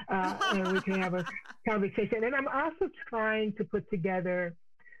 please, and we can have a conversation. And I'm also trying to put together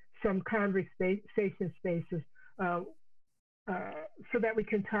some conversation spaces so that we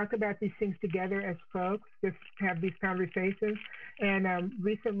can talk about these things together as folks, just have these conversations. And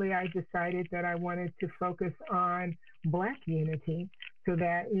recently I decided that I wanted to focus on Black unity, so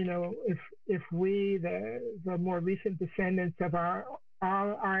that, if we, the more recent descendants of all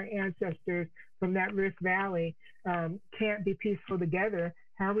our ancestors from that Rift Valley, can't be peaceful together,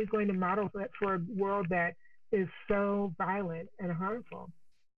 how are we going to model that for a world that is so violent and harmful.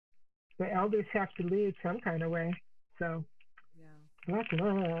 The elders have to lead some kind of way. So Yeah. Black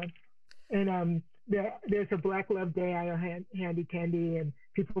love. And there's a Black Love Day. I handy candy and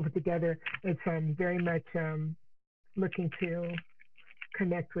people put together. It's very much looking to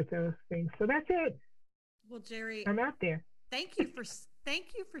connect with those things. So that's it. Well, Jerry, I'm out there. thank you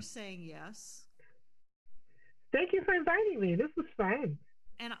for saying yes. Thank you for inviting me. This was fun.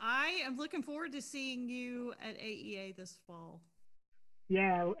 And I am looking forward to seeing you at AEA this fall.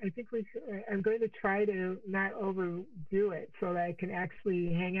 Yeah, I think I'm going to try to not overdo it so that I can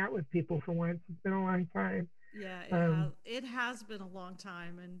actually hang out with people for once. It's been a long time. Yeah, it has been a long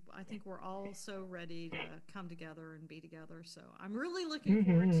time, and I think we're all so ready to come together and be together. So I'm really looking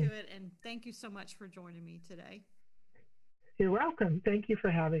forward to it, and thank you so much for joining me today. You're welcome. Thank you for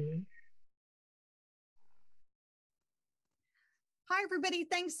having me. Hi, everybody.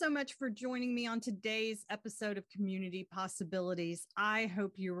 Thanks so much for joining me on today's episode of Community Possibilities. I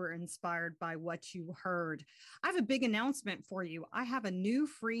hope you were inspired by what you heard. I have a big announcement for you. I have a new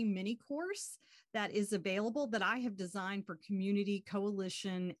free mini course that is available that I have designed for community,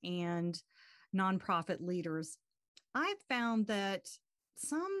 coalition, and nonprofit leaders. I've found that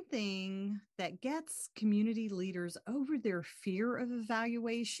something that gets community leaders over their fear of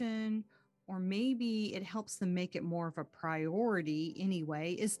evaluation, or maybe it helps them make it more of a priority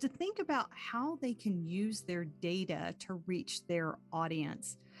anyway, is to think about how they can use their data to reach their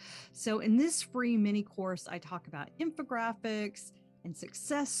audience. So in this free mini course, I talk about infographics and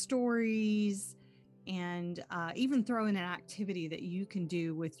success stories, and even throw in an activity that you can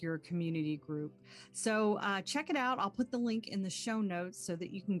do with your community group. So check it out. I'll put the link in the show notes so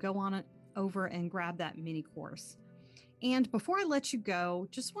that you can go on it over and grab that mini course. And before I let you go,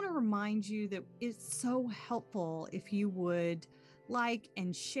 just want to remind you that it's so helpful if you would like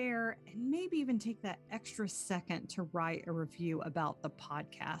and share, and maybe even take that extra second to write a review about the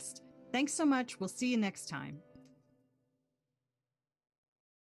podcast. Thanks so much. We'll see you next time.